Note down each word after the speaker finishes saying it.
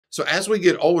So as we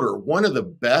get older, one of the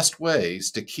best ways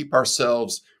to keep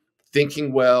ourselves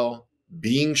thinking well,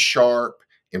 being sharp,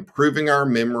 improving our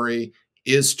memory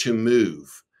is to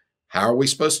move. How are we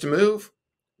supposed to move?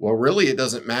 Well, really, it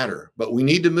doesn't matter, but we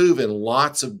need to move in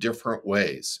lots of different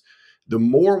ways. The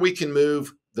more we can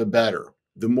move, the better.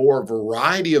 The more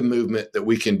variety of movement that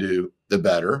we can do, the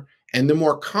better. And the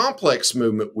more complex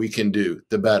movement we can do,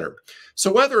 the better. So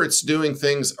whether it's doing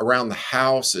things around the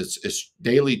house, it's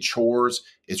daily chores,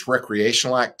 it's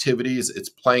recreational activities, it's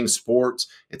playing sports,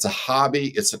 it's a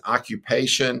hobby, it's an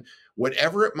occupation,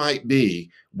 whatever it might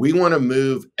be, we want to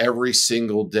move every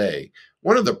single day.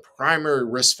 One of the primary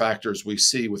risk factors we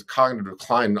see with cognitive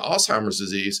decline in Alzheimer's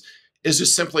disease is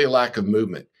just simply a lack of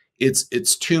movement.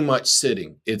 It's too much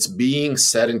sitting. It's being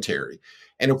sedentary.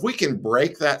 And if we can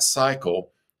break that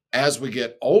cycle as we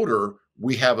get older,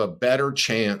 we have a better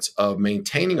chance of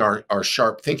maintaining our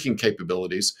sharp thinking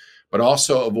capabilities, but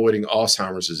also avoiding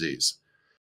Alzheimer's disease.